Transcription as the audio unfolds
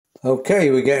Okay,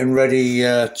 we're getting ready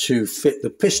to fit the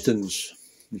pistons,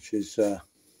 which is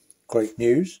great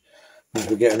news as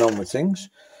we're getting on with things.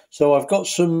 So I've got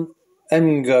some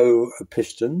MGO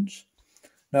pistons.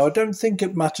 Now I don't think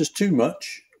it matters too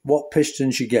much what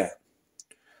pistons you get.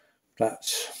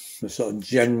 That's the sort of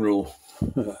general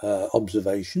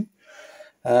observation.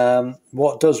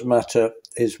 What does matter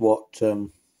is what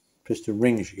piston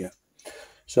rings you get.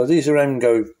 So these are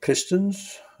MGO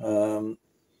pistons.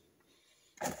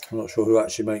 I'm not sure who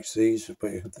actually makes these,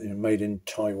 but they're made in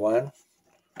Taiwan.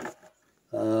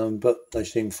 But they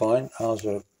seem fine. Ours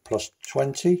are plus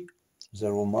 20,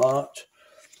 they're all marked.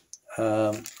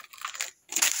 And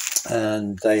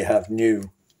they have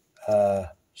new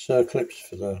circlips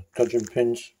for the gudgeon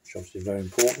pins, which is obviously very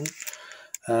important.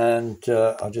 And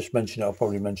I'll just mention it, I'll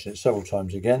probably mention it several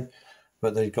times again,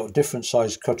 but they've got different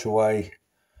size cutaway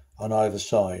on either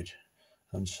side.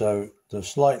 And so the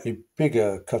slightly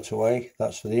bigger cutaway,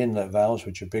 that's for the inlet valves,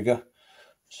 which are bigger.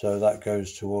 So that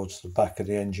goes towards the back of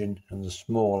the engine, and the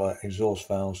smaller exhaust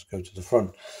valves go to the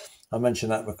front. I mention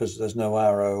that because there's no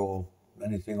arrow or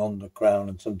anything on the crown,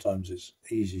 and sometimes it's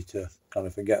easy to kind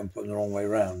of forget and put them the wrong way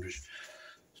around, which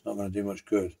it's not going to do much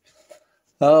good.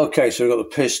 Okay, so we've got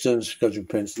the pistons, gudgeon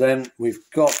pins. Then we've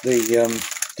got the,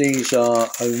 these are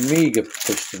Omega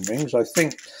piston rings. I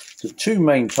think the two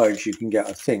main types you can get,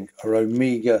 I think, are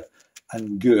Omega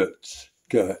and Gertz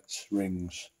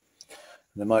rings.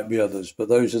 There might be others, but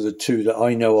those are the two that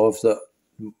I know of that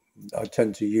I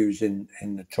tend to use in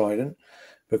the Trident,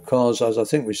 because, as I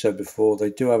think we said before, they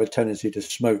do have a tendency to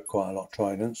smoke quite a lot,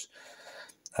 Tridents.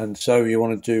 And so you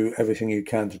want to do everything you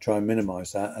can to try and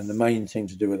minimise that. And the main thing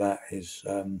to do with that is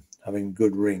having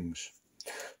good rings.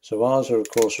 So ours are,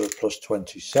 of course, are a plus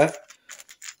 20 set.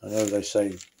 I know they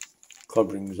say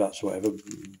club rings, that's whatever,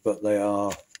 but they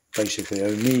are basically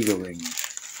Omega rings.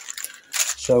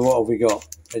 So what have we got?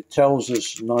 It tells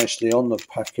us nicely on the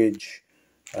package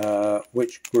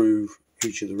which groove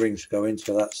each of the rings go in.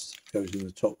 So that goes in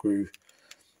the top groove,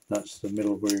 that's the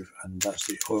middle groove, and that's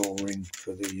the oil ring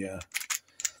for the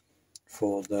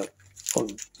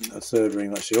third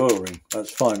ring. That's the oil ring.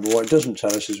 That's fine. But what it doesn't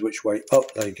tell us is which way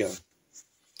up they go,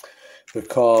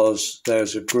 because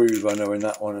there's a groove I know in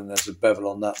that one, and there's a bevel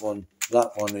on that one.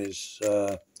 That one is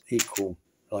equal,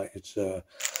 like it's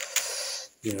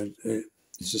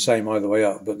it's the same either way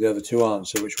up, but the other two aren't.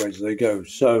 So which way do they go?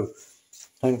 So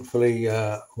thankfully,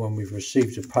 when we've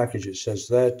received a package, it says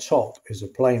their top is a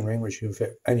plain ring, which you can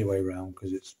fit any way round,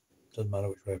 because it doesn't matter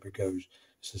which way up it goes.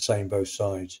 It's the same both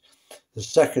sides. The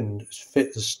second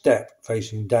fit the step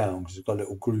facing down, because it's got a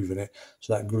little groove in it,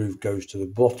 so that groove goes to the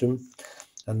bottom.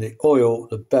 And the oil,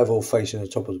 the bevel facing the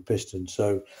top of the piston,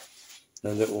 so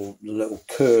the little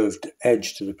curved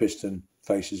edge to the piston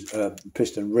faces,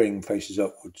 piston ring faces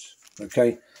upwards.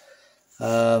 Okay,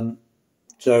 so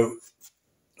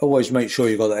always make sure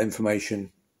you've got that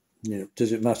information.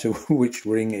 Does it matter which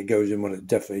ring it goes in? Well, it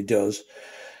definitely does.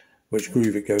 Which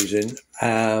groove it goes in,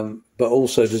 but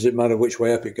also does it matter which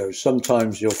way up it goes?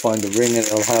 Sometimes you'll find a ring and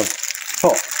it'll have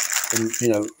top, and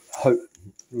hope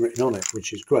written on it,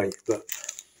 which is great. But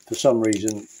for some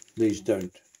reason, these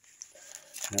don't.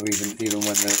 Even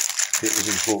when it is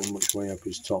important which way up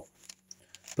is top.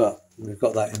 But we've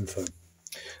got that info.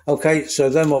 Okay, so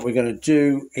then what we're going to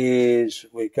do is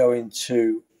I'm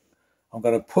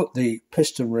going to put the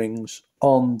piston rings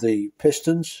on the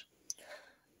pistons,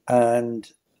 and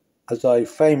as I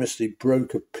famously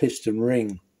broke a piston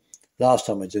ring last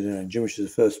time I did an engine, which is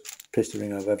the first piston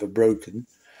ring I've ever broken,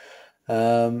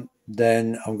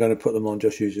 then I'm going to put them on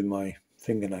just using my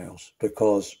fingernails,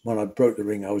 because when I broke the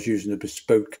ring I was using a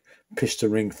bespoke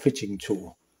piston ring fitting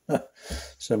tool.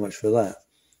 So much for that.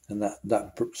 And that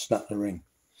snapped the ring.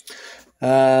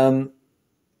 Yeah,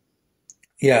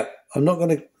 I'm not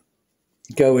going to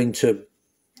go into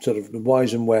sort of the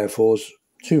whys and wherefores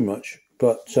too much,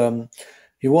 but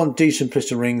you want decent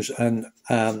piston rings, and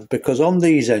because on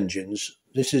these engines,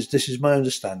 this is my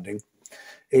understanding,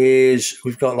 is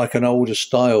we've got like an older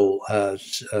style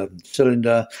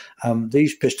cylinder.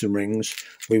 These piston rings,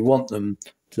 we want them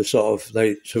to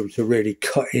to really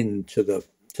cut into the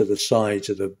sides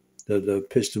of the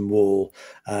piston wall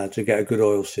to get a good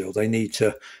oil seal. They need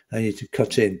to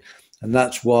cut in, and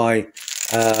that's why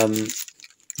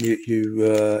you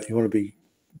want to be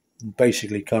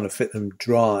basically kind of fit them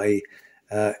dry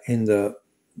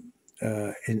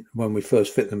when we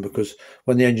first fit them, because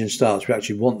when the engine starts, we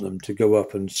actually want them to go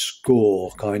up and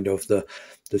score kind of the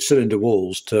cylinder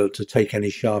walls to take any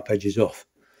sharp edges off.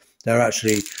 They're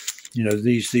actually,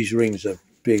 these rings are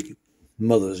big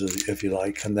mothers, if you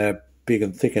like, and they're big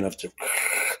and thick enough to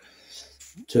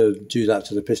to do that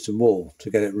to the piston wall to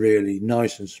get it really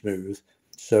nice and smooth,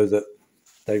 so that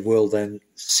they will then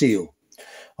seal.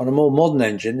 On a more modern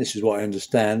engine, this is what I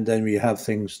understand, then we have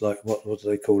things like, what do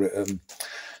they call it?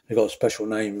 They've got a special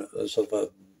name, sort of a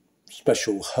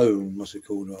special hone, what's it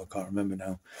called? Oh, I can't remember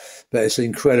now. But it's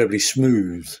incredibly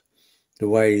smooth. The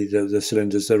way the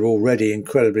cylinders, they're already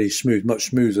incredibly smooth, much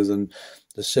smoother than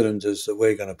the cylinders that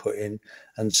we're going to put in.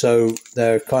 And so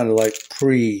they're kind of like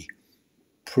pre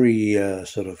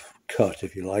sort of cut,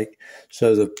 if you like.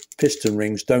 So the piston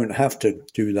rings don't have to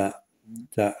do that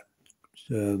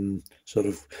sort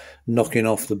of knocking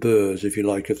off the burrs, if you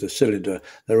like, of the cylinder.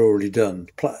 They're already done.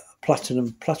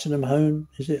 Platinum hone,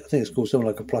 is it? I think it's called something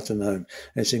like a platinum hone.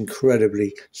 It's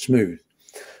incredibly smooth.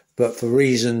 But for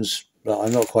reasons that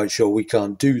I'm not quite sure, we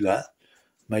can't do that.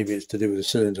 Maybe it's to do with the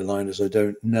cylinder liners. I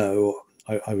don't know.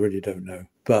 I really don't know.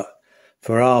 But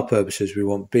for our purposes, we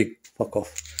want big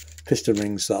fuck-off piston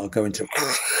rings that are going to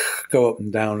go up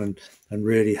and down and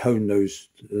really hone those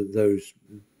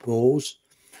bores.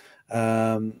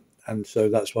 And so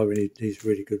that's why we need these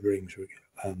really good rings.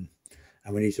 And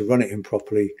we need to run it in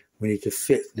properly. We need to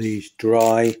fit these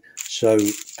dry. So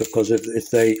because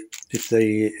if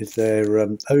they're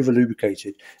over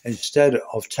lubricated, instead of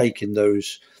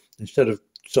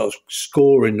sort of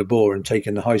scoring the bore and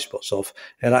taking the high spots off,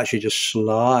 it'll actually just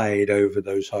slide over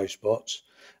those high spots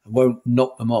and won't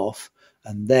knock them off,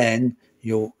 and then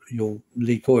you'll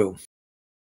leak oil.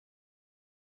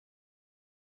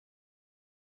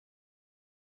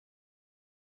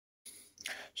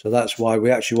 So that's why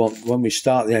we actually want, when we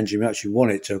start the engine, we actually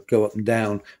want it to go up and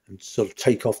down and sort of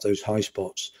take off those high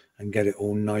spots and get it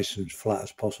all nice and flat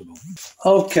as possible.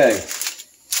 Okay,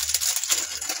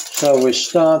 so we're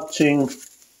starting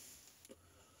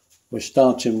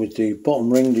with the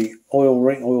bottom ring, the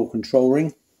oil control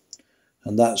ring,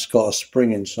 and that's got a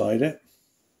spring inside it.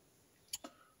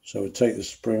 So we'll take the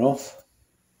spring off,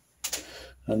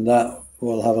 and that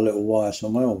will have a little wire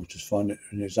somewhere. We'll just find it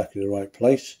in exactly the right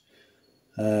place.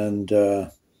 And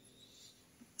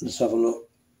let's have a look.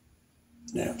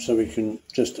 Yeah, so we can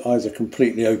just either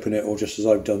completely open it, or just as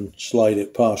I've done, slide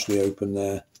it partially open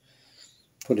there,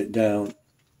 put it down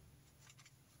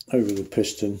over the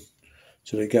piston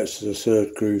till it gets to the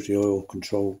third groove, the oil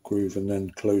control groove, and then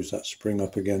close that spring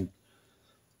up again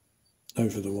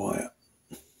over the wire.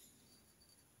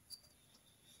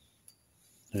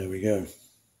 There we go.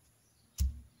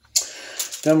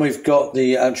 Then we've got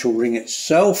the actual ring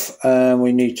itself, and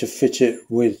we need to fit it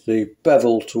with the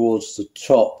bevel towards the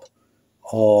top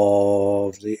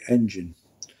of the engine.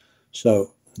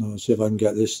 So let's see if I can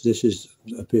get this. This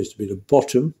appears to be the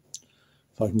bottom.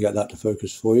 If I can get that to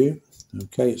focus for you.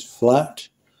 Okay, it's flat,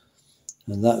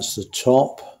 and that's the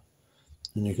top.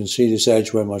 And you can see this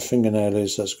edge where my fingernail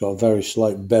is, that's got a very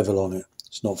slight bevel on it.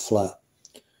 It's not flat.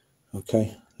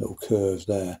 Okay, little curve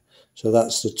there. So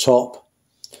that's the top.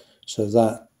 So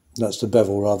that's the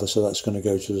bevel rather, so that's going to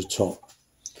go to the top.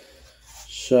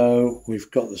 So we've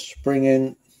got the spring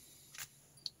in.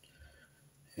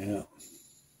 Yeah.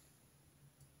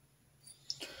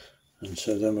 And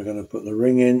so then we're going to put the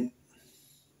ring in.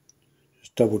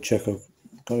 Just double check I've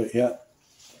got it, yeah.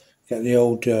 Get the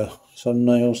old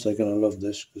thumbnails, they're going to love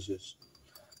this because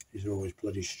these are always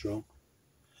bloody strong.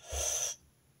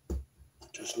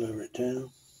 Just lower it down.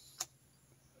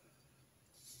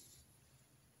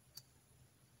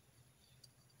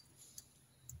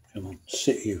 Come on,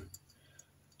 sit you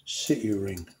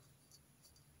ring.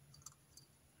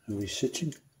 Are we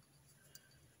sitting?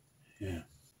 Yeah.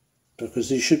 Because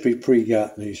these should be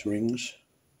pre-gap, these rings.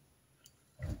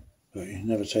 But you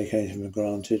never take anything for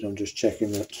granted. I'm just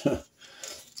checking that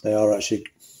they are actually,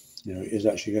 it is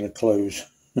actually going to close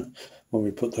when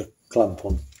we put the clamp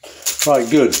on. Right,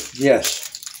 good,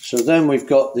 yes. So then we've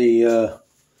got the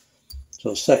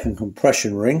sort of second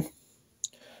compression ring,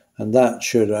 and that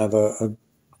should have a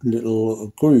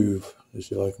little groove. Let's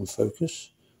see if I can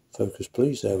focus. Focus,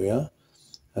 please. There we are.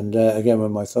 And again, where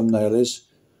my thumbnail is,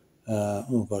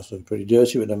 oh gosh, it's pretty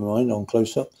dirty, but never mind. On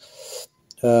close up,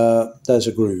 there's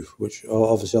a groove, which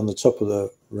obviously on the top of the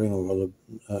ring, or rather,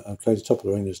 okay, the top of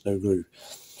the ring, there's no groove.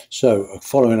 So,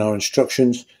 following our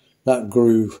instructions, that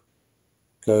groove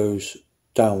goes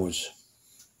downwards.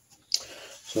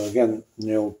 So again,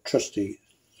 the old trusty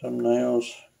thumbnails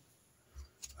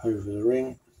over the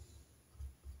ring,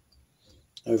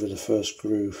 over the first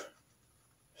groove.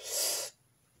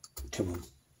 Come on,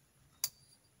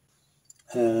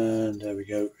 and there we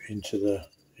go, into the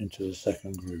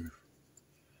second groove.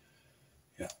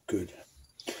 Yeah, good.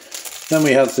 Then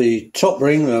we have the top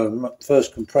ring, the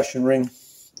first compression ring,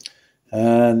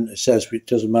 and it says it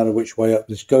doesn't matter which way up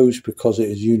this goes because it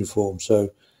is uniform.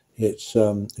 So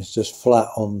it's just flat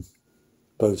on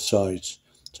both sides,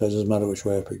 so it doesn't matter which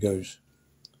way up it goes.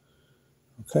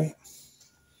 Okay,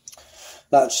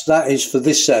 that is for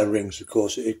this set of rings. Of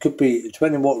course, it could be,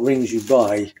 depending on what rings you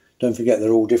buy, don't forget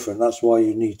they're all different. That's why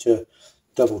you need to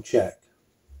double check.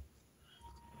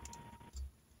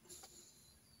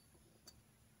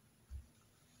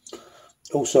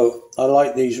 Also, I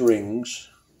like these rings.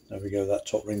 There we go, that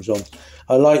top ring's on.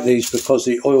 I like these because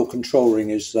the oil control ring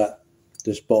is that,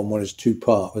 this bottom one is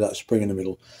 2-part with that spring in the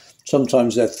middle.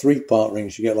 Sometimes they're 3-part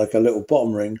rings. You get like a little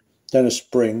bottom ring, then a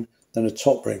spring, then a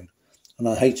top ring. And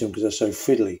I hate them because they're so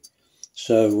fiddly.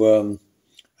 So,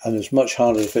 and it's much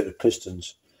harder to fit the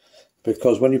pistons,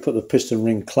 because when you put the piston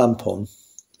ring clamp on,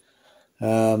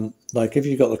 like if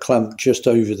you've got the clamp just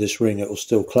over this ring, it will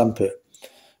still clamp it.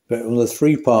 But on the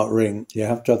 3-part ring, you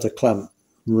have to have the clamp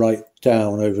right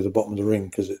down over the bottom of the ring,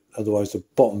 because otherwise the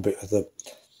bottom bit of the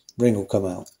ring will come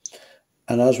out.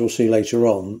 And as we'll see later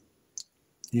on,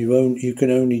 you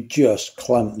can only just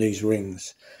clamp these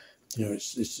rings. You know,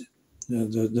 it's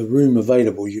the room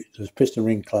available. The piston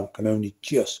ring clamp can only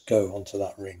just go onto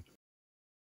that ring.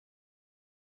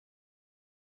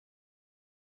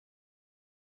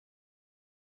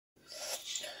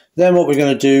 Then what we're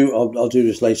going to do, I'll do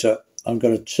this later. I'm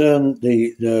going to turn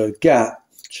the gap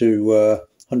to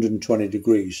 120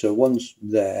 degrees. So one's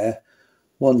there,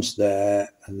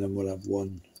 and then we'll have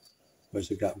one. Where's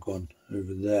the gap gone?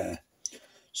 Over there.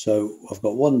 So I've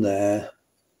got one there,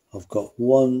 I've got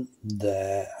one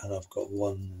there, and I've got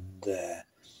one there.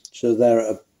 So they're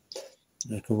at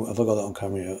have I got that on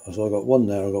camera here? So I've got one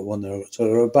there, I've got one there. So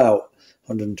they're about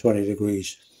 120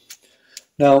 degrees.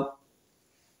 Now,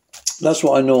 that's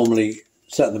what I normally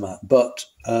set them at, but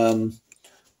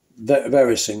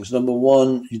various things. Number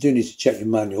one, you do need to check your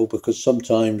manual, because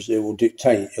sometimes it will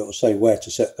dictate, it will say where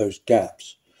to set those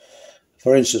gaps.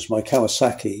 For instance, my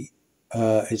Kawasaki,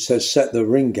 it says set the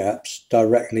ring gaps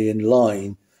directly in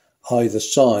line either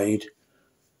side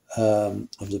of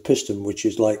the piston, which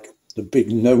is like the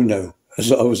big no-no,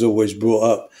 as I was always brought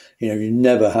up. You know, you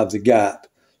never have the gap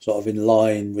sort of in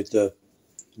line with the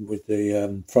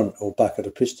front or back of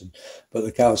the piston, but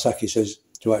the Kawasaki says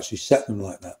to actually set them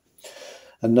like that.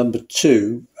 And number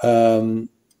two,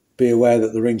 be aware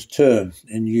that the rings turn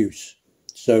in use.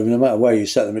 So no matter where you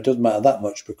set them, it doesn't matter that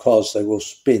much, because they will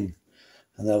spin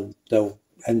and they'll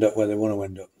end up where they want to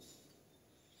end up.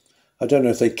 I don't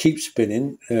know if they keep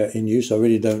spinning in use. I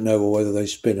really don't know, or whether they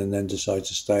spin and then decide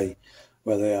to stay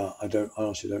where they are. I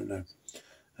honestly don't know.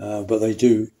 But they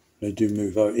do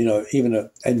move. You know, even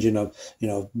an engine,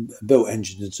 built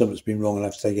engines, and something's been wrong and I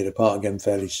have to take it apart again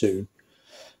fairly soon.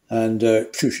 And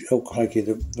oh crikey,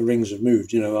 the rings have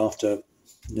moved. After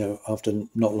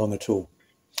not long at all.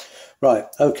 Right,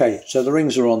 okay, so the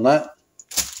rings are on that.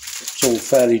 It's all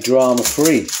fairly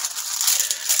drama-free.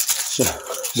 So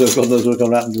I've got those going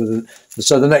to happen with it.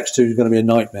 So the next two is going to be a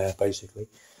nightmare, basically.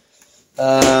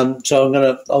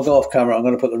 So I'll go off camera. I'm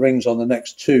going to put the rings on the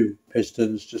next two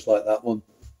pistons, just like that one.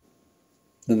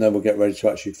 And then we'll get ready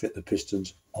to actually fit the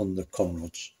pistons on the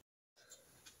conrods.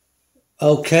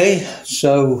 Okay,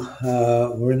 so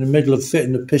we're in the middle of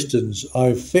fitting the pistons.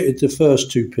 I've fitted the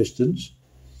first two pistons,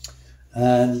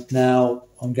 and now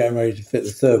I'm getting ready to fit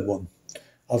the third one.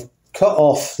 I've cut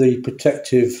off the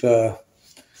protective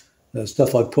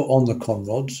stuff I put on the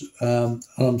conrods, and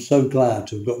I'm so glad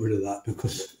to have got rid of that,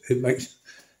 because it makes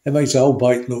the whole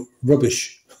bike look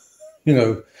rubbish,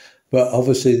 but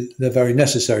obviously they're very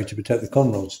necessary to protect the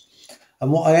conrods.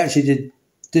 And what I actually did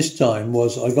this time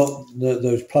was I got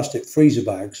those plastic freezer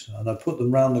bags, and I put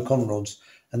them around the conrods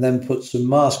and then put some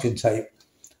masking tape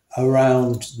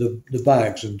around the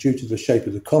bags, and due to the shape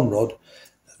of the conrod,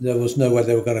 there was no way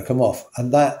they were going to come off,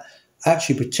 and that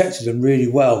actually protected them really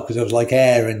well, because there was like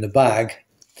air in the bag.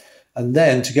 And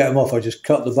then to get them off, I just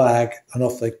cut the bag and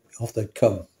off they'd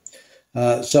come.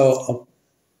 So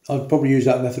I'd probably use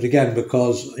that method again,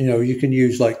 because you can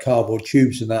use like cardboard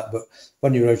tubes and that, but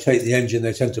when you rotate the engine,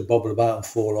 they tend to bobble about and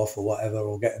fall off or whatever,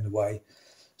 or get in the way.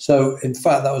 So in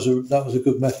fact, that was a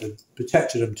good method.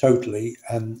 Protected them totally,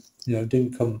 and they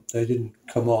didn't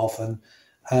come off, and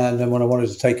then when I wanted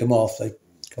to take them off, they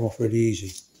come off really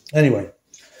easy. Anyway,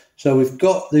 so we've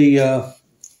got the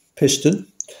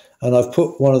piston, and I've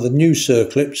put one of the new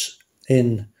circlips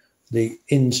in the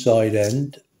inside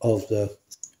end of the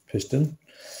piston.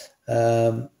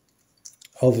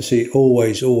 Obviously,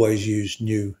 always use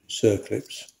new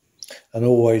circlips, and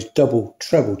always treble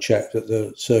check that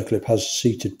the circlip has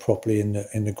seated properly in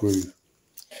the groove.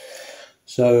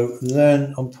 So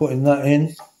then I'm putting that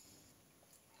in,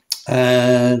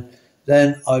 and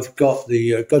then I've got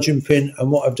the gudgeon pin,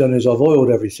 and what I've done is I've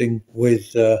oiled everything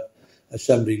with a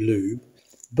assembly lube,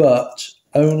 but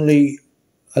only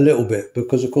a little bit,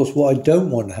 because of course what I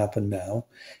don't want to happen now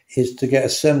is to get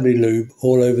assembly lube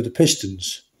all over the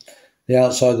pistons, the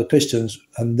outside of the pistons,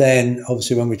 and then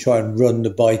obviously when we try and run the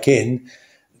bike in,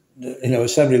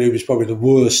 assembly lube is probably the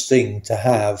worst thing to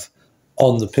have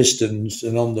on the pistons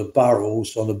and on the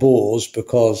barrels, on the bores,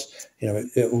 because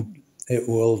it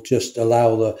will just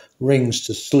allow the rings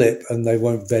to slip and they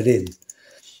won't bed in.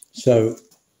 So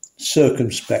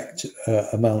circumspect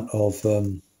amount of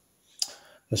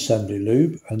assembly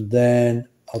lube, and then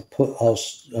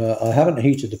I haven't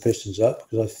heated the pistons up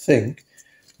because I think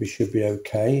we should be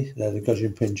okay. There, the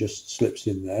gudgeon pin just slips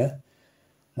in there,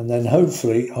 and then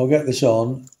hopefully I'll get this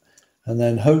on, and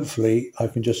then hopefully I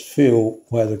can just feel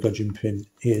where the gudgeon pin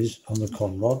is on the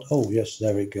conrod. Oh yes,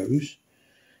 there it goes.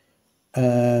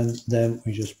 And then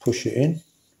we just push it in,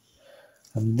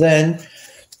 and then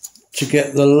to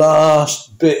get the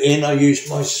last bit in, I use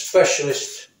my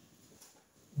specialist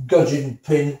gudgeon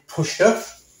pin pusher.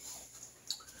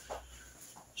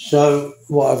 So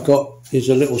what I've got is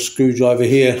a little screwdriver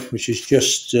here, which is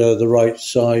just the right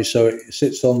size, so it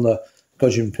sits on the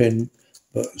gudgeon pin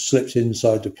but slips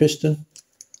inside the piston.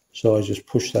 So I just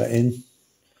push that in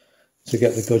to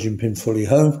get the gudgeon pin fully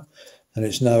home, and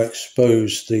it's now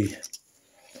exposed the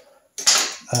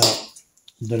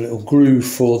little groove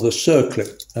for the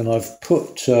circlip. And I've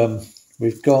put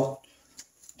we've got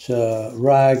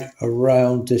rag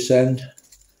around this end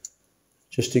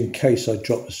just in case I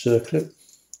drop the circlip,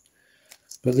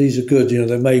 but these are good,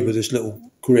 they're made with this little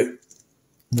grip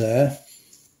there.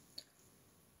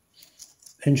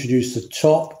 Introduce the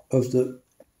top of the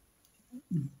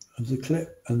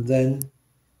clip, and then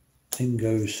in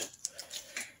goes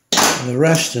the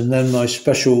rest, and then my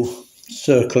special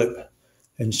circlip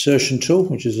insertion tool,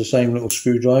 which is the same little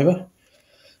screwdriver,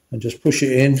 and just push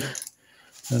it in.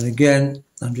 And again,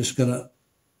 I'm just going to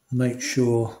make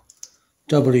sure,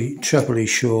 doubly, trebly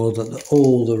sure that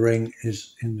all the ring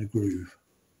is in the groove,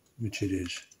 which it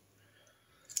is.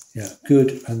 Yeah,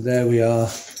 good. And there we are,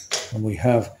 and we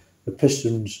have the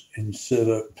pistons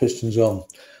pistons on.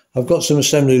 I've got some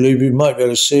assembly lube. You might be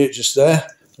able to see it just there.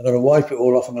 I'm going to wipe it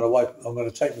all off. I'm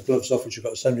going to take the gloves off, which have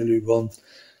got assembly lube on,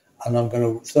 and I'm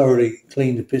going to thoroughly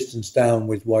clean the pistons down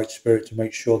with white spirit to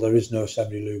make sure there is no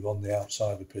assembly lube on the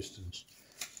outside of the pistons.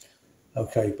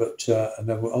 Okay, but and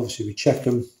then obviously we check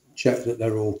that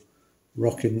they're all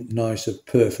rocking nice and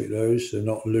perfect. Those, they're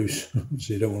not loose,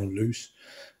 so you don't want them loose.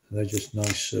 They're just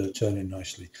nice, turning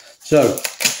nicely. So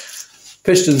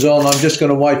pistons on. I'm just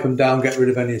going to wipe them down, get rid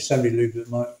of any assembly lube that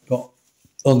might have got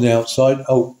on the outside.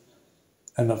 Oh,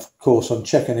 and of course I'm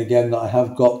checking again that I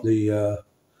have got the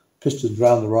pistons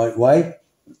round the right way,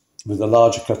 with the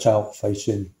larger cutout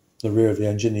facing the rear of the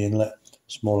engine, the inlet,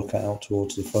 smaller cutout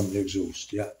towards the front of the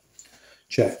exhaust. Yeah,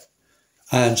 check.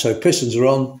 And so pistons are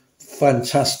on.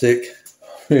 Fantastic.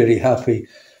 Really happy,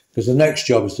 because the next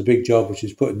job is the big job, which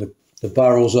is putting the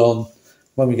barrels on.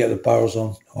 When we get the barrels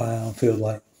on, wow, I feel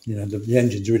like the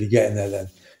engine's really getting there then.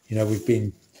 We've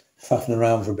been faffing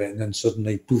around for a bit, and then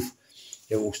suddenly, poof,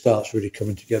 it all starts really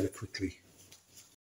coming together quickly.